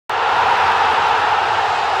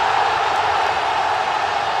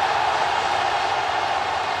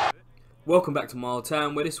Welcome back to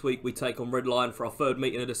Miletown, where this week we take on Red Lion for our third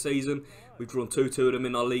meeting of the season. We've drawn 2-2 of them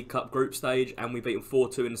in our League Cup group stage, and we beat them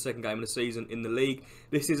 4-2 in the second game of the season in the league.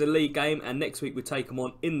 This is a league game, and next week we take them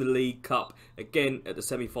on in the League Cup, again at the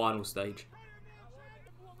semi-final stage.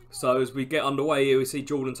 So as we get underway here, we see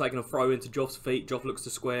Jordan taking a throw into Joff's feet. Joff looks to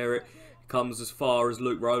square it. Comes as far as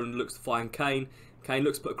Luke Rowland looks to find Kane. Kane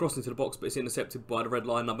looks to put a cross into the box, but it's intercepted by the Red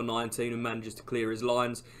Lion number 19, who manages to clear his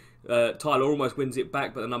lines. Tyler almost wins it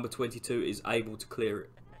back, but the number 22 is able to clear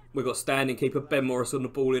it. We've got standing keeper Ben Morris on the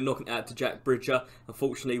ball in, knocking it out to Jack Bridger.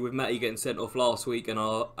 Unfortunately, with Matty getting sent off last week and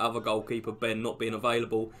our other goalkeeper Ben not being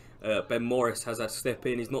available, Ben Morris has had to step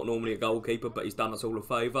in. He's not normally a goalkeeper, but he's done us all a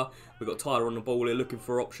favour. We've got Tyler on the ball here looking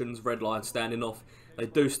for options. Red Lion standing off. They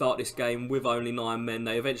do start this game with only 9 men.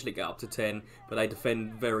 They eventually get up to 10, but they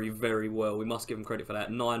defend very, very well. We must give them credit for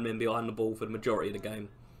that. 9 men behind the ball for the majority of the game.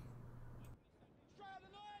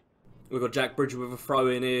 We've got Jack Bridger with a throw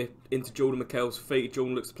in here into Jordan McKell's feet.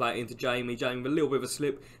 Jordan looks to play it into Jamie. Jamie with a little bit of a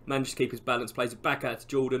slip, manages to keep his balance, plays it back out to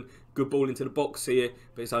Jordan. Good ball into the box here,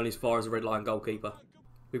 but it's only as far as the Red Lion goalkeeper.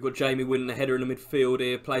 We've got Jamie winning the header in the midfield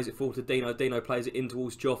here, plays it forward to Dino. Dino plays it in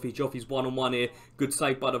towards Joffy. Joffy's one-on-one here. Good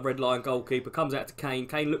save by the Red Lion goalkeeper. Comes out to Kane.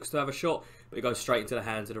 Kane looks to have a shot, but it goes straight into the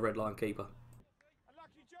hands of the Red Lion keeper.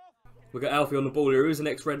 We've got Alfie on the ball here. Who's an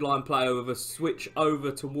ex-Red Lion player with a switch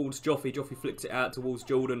over towards Joffy. Joffy flicks it out towards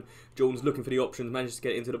Jordan. Jordan's looking for the options, manages to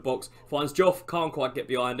get it into the box. Finds Joff, can't quite get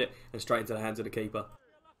behind it, and straight into the hands of the keeper.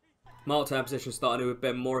 Miletown possession starting here with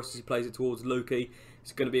Ben Morris as he plays it towards Lukey.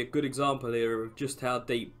 It's going to be a good example here of just how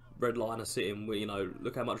deep Red Lion are sitting. You know,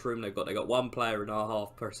 look how much room they've got. They've got one player in our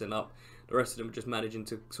half pressing up. The rest of them are just managing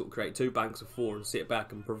to sort of create 2 banks of 4 and sit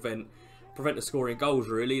back and prevent the scoring goals,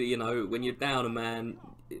 really. You know, when you're down a man,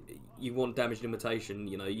 you want damage limitation.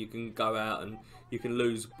 You know, you can go out and you can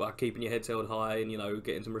lose by keeping your heads held high and, you know,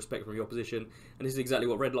 getting some respect from your opposition. And this is exactly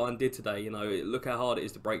what Red Lion did today. You know, look how hard it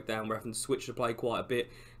is to break down. We're having to switch the play quite a bit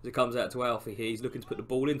as it comes out to Alfie here. He's looking to put the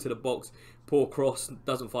ball into the box. Poor cross,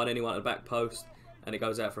 doesn't find anyone at the back post, and it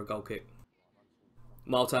goes out for a goal kick.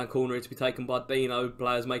 Miletown corner here to be taken by Dino.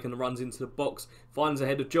 Players making the runs into the box. Finds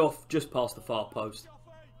ahead of Joff just past the far post.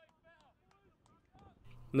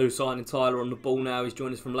 New signing Tyler on the ball now. He's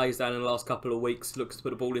joined us from Laysdown in the last couple of weeks. Looks to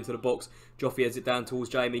put the ball into the box. Joffy heads it down towards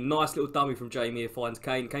Jamie. Nice little dummy from Jamie here. Finds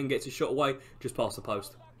Kane. Kane gets his shot away just past the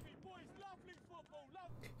post.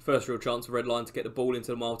 First real chance for Red Lion to get the ball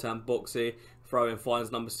into the Miletown box here. Throw in,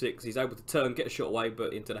 finds number 6. He's able to turn, get a shot away,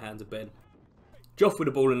 but into the hands of Ben. Joff with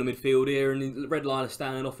the ball in the midfield here, and the Red Lion is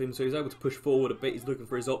standing off him, so he's able to push forward a bit. He's looking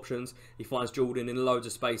for his options. He finds Jordan in loads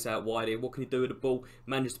of space out wide here. What can he do with the ball?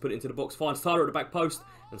 Manages to put it into the box. Finds Tyler at the back post,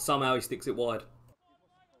 and somehow he sticks it wide.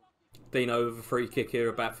 Dino with a free kick here,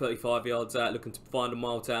 about 35 yards out, looking to find a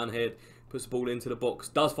Miletown head. Puts the ball into the box.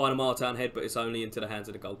 Does find a Miletown head, but it's only into the hands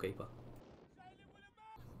of the goalkeeper.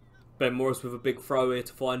 Ben Morris with a big throw here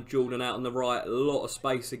to find Jordan out on the right. A lot of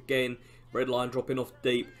space again. Red Lion dropping off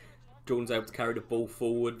deep. Jordan's able to carry the ball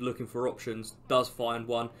forward, looking for options. Does find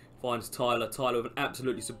one. Finds Tyler. Tyler with an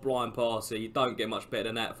absolutely sublime pass here. You don't get much better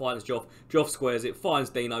than that. Finds Joff. Joff squares it. Finds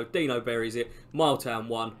Dino. Dino buries it. Miletown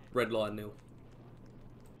 1. Red Lion 0.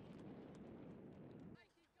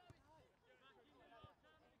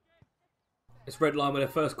 It's Red Lion with their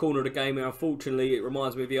first corner of the game here. Unfortunately, it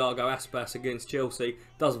reminds me of Iago Aspas against Chelsea.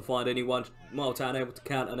 Doesn't find anyone. Miletown able to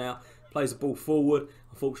counter now. Plays the ball forward.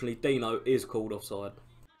 Unfortunately, Dino is called offside.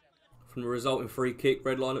 From the resulting free kick,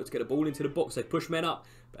 Red Lion look to get the ball into the box. They push men up,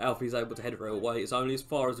 but Alfie's able to head it away. It's only as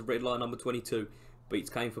far as the Red Lion number 22 beats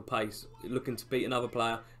Kane for pace. Looking to beat another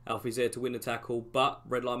player. Alfie's there to win the tackle, but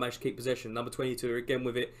Red Lion managed to keep possession. Number 22 again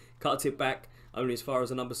with it. Cuts it back, only as far as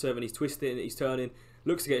the number 7. He's twisting, he's turning.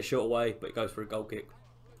 Looks to get a shot away, but it goes for a goal kick.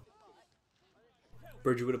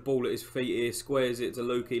 Bridger with the ball at his feet here. Squares it to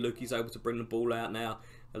Lukey. Lukey's able to bring the ball out now.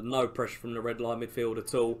 There's no pressure from the Red Lion midfield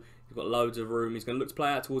at all. He's got loads of room. He's going to look to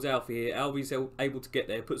play out towards Alfie here. Alfie's able to get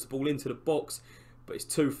there. Puts the ball into the box, but it's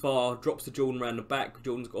too far. Drops to Jordan around the back.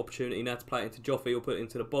 Jordan's got opportunity now to play it into Joffy or put it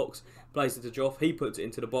into the box. Plays it to Joff. He puts it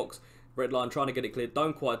into the box. Red Lion trying to get it cleared.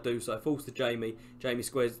 Don't quite do so. Falls to Jamie. Jamie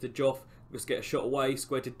squares it to Joff. Let's get a shot away.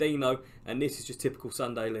 Square to Dino. And this is just typical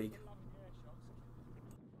Sunday League.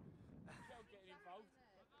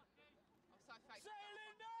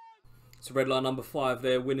 So Red Lion number 5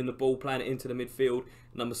 there, winning the ball, playing it into the midfield.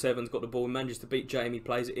 Number 7's got the ball, manages to beat Jamie,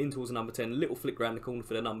 plays it in towards number 10. Little flick round the corner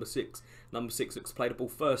for the number 6. Number 6 looks to play the ball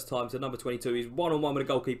first time to number 22. He's one-on-one with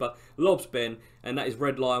the goalkeeper, lobs Ben, and that is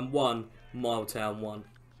Red Lion 1, Miletown 1.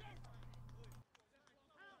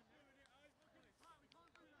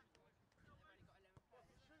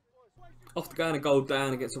 Off the going a goal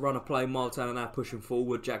down against a runner play. Miletown are now pushing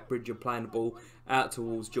forward. Jack Bridger playing the ball out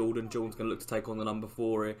towards Jordan. Jordan's going to look to take on the number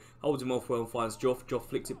 4 here. Holds him off well and finds Joff. Joff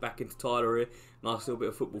flicks it back into Tyler here. Nice little bit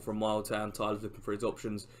of football from Miletown. Tyler's looking for his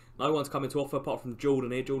options. No one's coming to offer apart from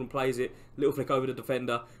Jordan here. Jordan plays it. Little flick over the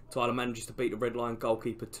defender. Tyler manages to beat the red line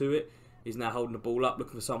goalkeeper to it. He's now holding the ball up,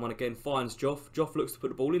 looking for someone again. Finds Joff. Joff looks to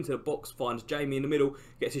put the ball into the box. Finds Jamie in the middle.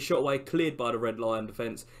 Gets his shot away. Cleared by the red line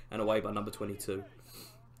defence. And away by number 22.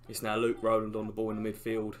 It's now Luke Rowland on the ball in the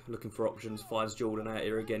midfield, looking for options, finds Jordan out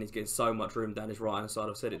here again. He's getting so much room down his right hand side.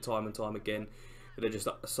 I've said it time and time again, but they're just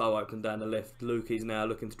so open down the left. Lukey's now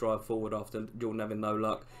looking to drive forward after Jordan having no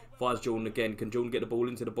luck. Finds Jordan again. Can Jordan get the ball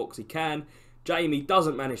into the box? He can. Jamie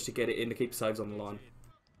doesn't manage to get it in. The keeper saves on the line.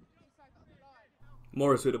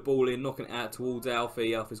 Morris with the ball in, knocking it out towards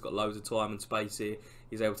Alfie. Alfie's got loads of time and space here.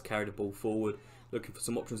 He's able to carry the ball forward. Looking for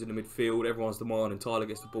some options in the midfield. Everyone's demanding. Tyler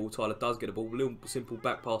gets the ball. Tyler does get the ball. A little simple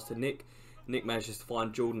back pass to Nick. Nick manages to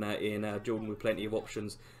find Jordan out here now. Jordan with plenty of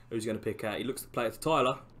options. Who's going to pick out? He looks to play it to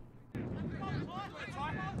Tyler.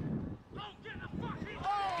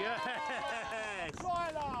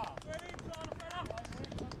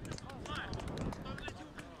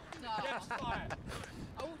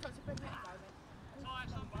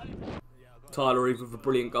 Tyler Reeve with a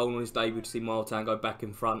brilliant goal on his debut to see Miletown go back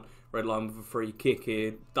in front. Red line with a free kick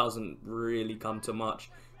here. Doesn't really come to much.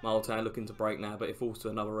 Miletown looking to break now, but it falls to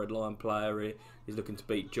another red line player here. He's looking to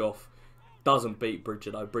beat Joff. Doesn't beat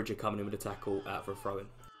Bridger though. Bridger coming in with a tackle out for a throw-in.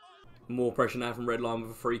 More pressure now from red line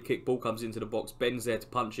with a free kick. Ball comes into the box. Ben's there to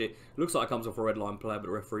punch it. Looks like it comes off a red line player, but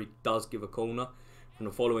the referee does give a corner. From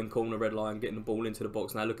the following corner, red line getting the ball into the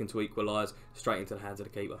box now, looking to equalise straight into the hands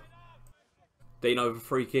of the keeper. Dino with a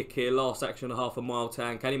free kick here. Last action and a half of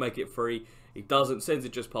Miletown. Can he make it free? He doesn't. Sends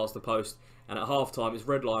it just past the post. And at half time, it's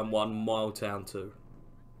red line 1, Miletown 2.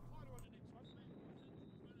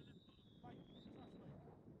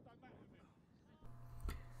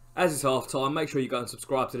 As it's half time, make sure you go and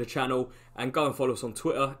subscribe to the channel and go and follow us on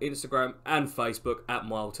Twitter, Instagram and Facebook at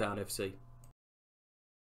Miletown FC.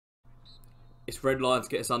 It's red line to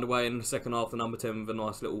get us underway in the second half. The number 10 with a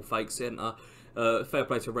nice little fake centre. Fair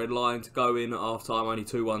play to red line to go in at half time, only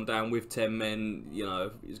 2-1 down with 10 men. You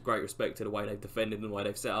know, it's great respect to the way they've defended and the way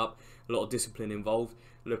they've set up. A lot of discipline involved.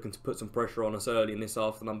 Looking to put some pressure on us early in this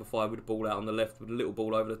half. The number 5 with the ball out on the left with a little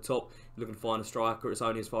ball over the top. Looking to find a striker. It's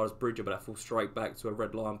only as far as Bridger, but that falls straight back to a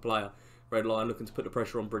red line player. Red line looking to put the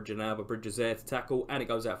pressure on Bridger now, but Bridger's there to tackle and it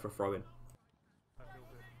goes out for a throw-in.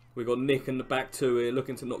 We've got Nick in the back two here,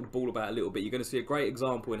 looking to knock the ball about a little bit. You're going to see a great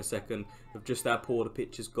example in a second of just how poor the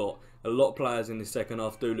pitch has got. A lot of players in this second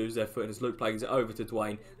half do lose their footing as Luke plays it over to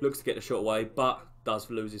Dwayne. Looks to get the shot away, but does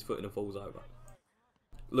lose his footing and falls over.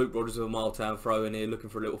 Luke Rogers with a Miletown throw in here, looking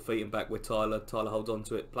for a little feet and back with Tyler. Tyler holds on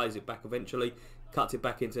to it, plays it back eventually, cuts it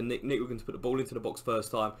back into Nick. Nick looking to put the ball into the box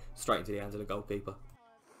first time, straight into the hands of the goalkeeper.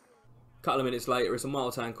 Couple of minutes later, it's a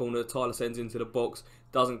Miletown corner. Tyler sends into the box.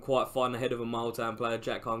 Doesn't quite find the head of a Miletown player.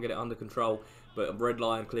 Jack can't get it under control. But a red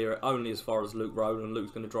line clear it only as far as Luke Rowland. And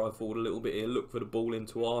Luke's going to drive forward a little bit here. Look for the ball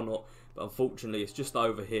into Arnott. But unfortunately, it's just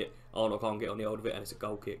over hit. Arnott can't get on the hold of it and it's a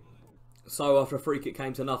goal kick. So after a free kick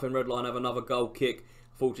came to nothing, red line have another goal kick.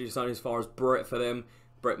 Unfortunately, it's only as far as Brett for them.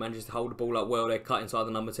 Brett manages to hold the ball up well. They cut inside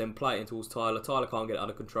the number 10, play it towards Tyler. Tyler can't get it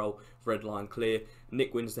under control. Red line clear.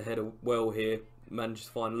 Nick wins the header well here. Manages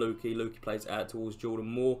to find Lukey. Lukey plays it out towards Jordan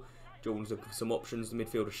Moore. Jordan's looking for some options. The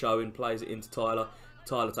midfielder showing. Plays it into Tyler.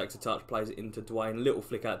 Tyler takes a touch. Plays it into Dwayne. Little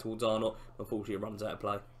flick out towards Arnott. Unfortunately, it runs out of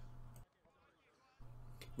play.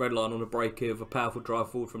 Red line on a break here with a powerful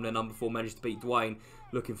drive forward from their number 4. Manages to beat Dwayne.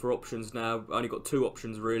 Looking for options now. Only got 2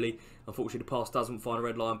 options really. Unfortunately, the pass doesn't find a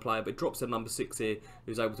red line player, but it drops to number 6 here,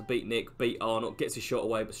 who's able to beat Nick, beat Arnott, gets his shot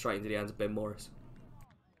away, but straight into the hands of Ben Morris.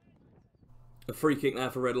 A free kick now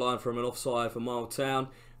for red line from an offside for Miletown.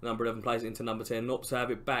 Number 11 plays it into number 10. Knops to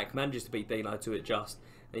have it back. Manages to beat Dino to it just.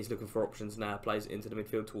 And he's looking for options now. Plays it into the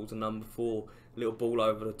midfield towards the number 4. Little ball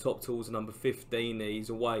over the top towards the number 15. He's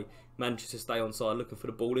away. Manages to stay onside. Looking for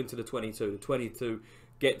the ball into the 22. The 22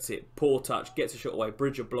 gets it. Poor touch. Gets a shot away.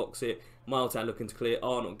 Bridger blocks it. Miletown looking to clear.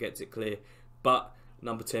 Arnott gets it clear. But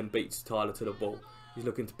number 10 beats Tyler to the ball. He's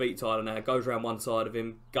looking to beat Tyler now. Goes around one side of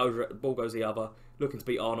him. Ball goes the other. Looking to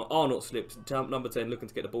beat Arnott. Arnott slips. Number 10 looking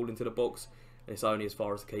to get the ball into the box. And it's only as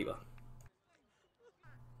far as the keeper.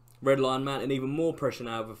 Red line mounting even more pressure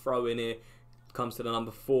now with a throw in here. Comes to the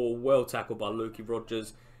number 4. Well tackled by Lukey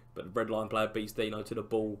Rogers. But the red line player beats Dino to the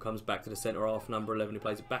ball. Comes back to the centre half. Number 11. He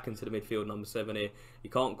plays it back into the midfield. Number 7 here. He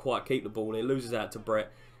can't quite keep the ball here. Loses out to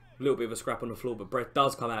Brett. A little bit of a scrap on the floor, but Brett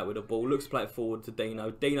does come out with the ball. Looks to play it forward to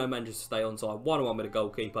Dino. Dino manages to stay onside. 1-on-1 with the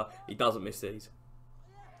goalkeeper. He doesn't miss these.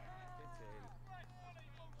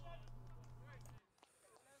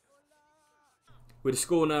 With the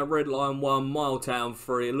score now, Red Lion 1, Miletown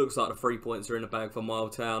 3. It looks like the 3 points are in the bag for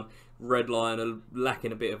Miletown. Red Lion are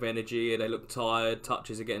lacking a bit of energy. They look tired.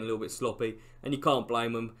 Touches are getting a little bit sloppy. And you can't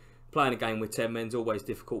blame them. Playing a game with 10 men is always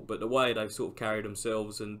difficult. But the way they've sort of carried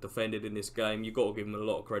themselves and defended in this game, you've got to give them a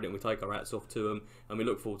lot of credit. And we take our hats off to them. And we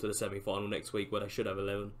look forward to the semi-final next week where they should have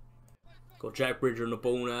 11. Got Jack Bridger on the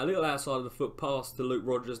ball now. A little outside of the foot pass to Luke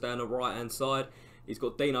Rogers down the right-hand side. He's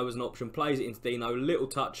got Dino as an option, plays it into Dino, little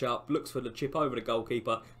touch up, looks for the chip over the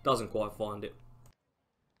goalkeeper, doesn't quite find it.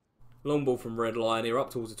 Long ball from Red Lion here,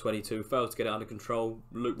 up towards the 22, fails to get it under control.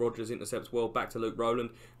 Luke Rogers intercepts well, back to Luke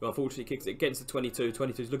Rowland, who unfortunately kicks it against the 22.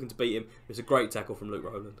 22's looking to beat him. It's a great tackle from Luke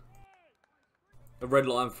Rowland. A Red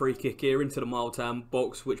Lion free kick here into the Miletown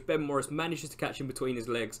box, which Ben Morris manages to catch in between his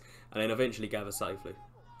legs and then eventually gather safely.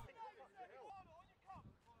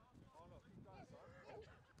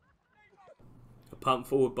 Pumped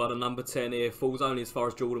forward by the number 10 here, falls only as far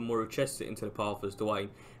as Jordan Moore, who chests it into the path as Dwayne.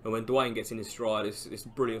 And when Dwayne gets in his stride, it's a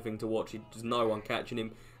brilliant thing to watch. There's no one catching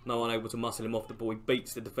him, no one able to muscle him off the ball. He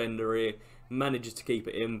beats the defender here, manages to keep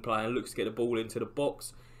it in play and looks to get the ball into the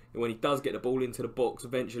box. And when he does get the ball into the box,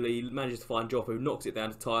 eventually he manages to find Joffa, who knocks it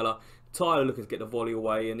down to Tyler. Tyler looking to get the volley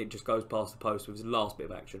away, and it just goes past the post with his last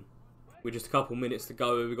bit of action. With just a couple minutes to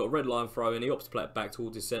go, we've got a Red Lion throw in. He opts to play it back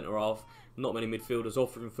towards his centre half. Not many midfielders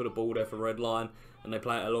offering for the ball there for Red Lion, and they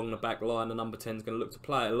play it along the back line. The number 10 is going to look to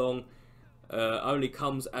play it along. Only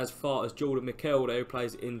comes as far as Jordan McKell there, who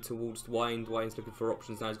plays it in towards Dwayne. Dwayne's looking for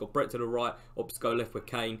options now. He's got Brett to the right, opts to go left with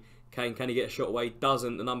Kane. Kane, can he get a shot away?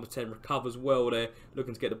 Doesn't. The number 10 recovers well there,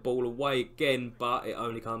 looking to get the ball away again, but it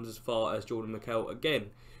only comes as far as Jordan McKell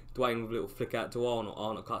again. Dwayne with a little flick out to Arnold.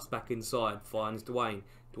 Arnold cuts back inside, finds Dwayne.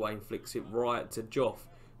 Dwayne flicks it right to Joff.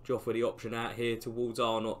 Joff with the option out here towards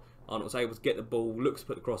Arnold. Arnold's able to get the ball, looks to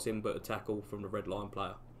put the cross in, but a tackle from the Red Lion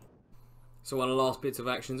player. So one of the last bits of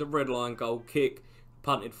action is a Red Lion goal kick,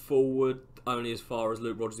 punted forward, only as far as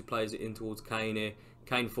Luke Rogers, who plays it in towards Kane here.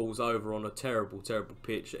 Kane falls over on a terrible, terrible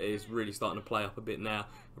pitch. It is really starting to play up a bit now.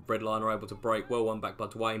 The Red Lion are able to break, well won back by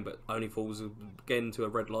Dwayne, but only falls again to a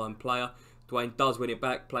Red Lion player. Dwayne does win it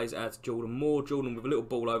back, plays it out to Jordan Moore. Jordan with a little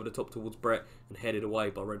ball over the top towards Brett and headed away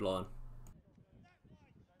by Red Lion.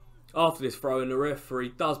 After this throw in, the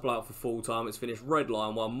referee does blow up for full time. It's finished Red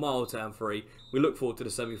Lion 1, Miletown 3. We look forward to the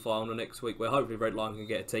semi-final next week where hopefully Red Lion can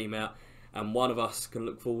get a team out and one of us can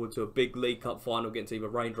look forward to a big League Cup final against either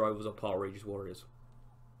Range Rovers or Park Regis Warriors.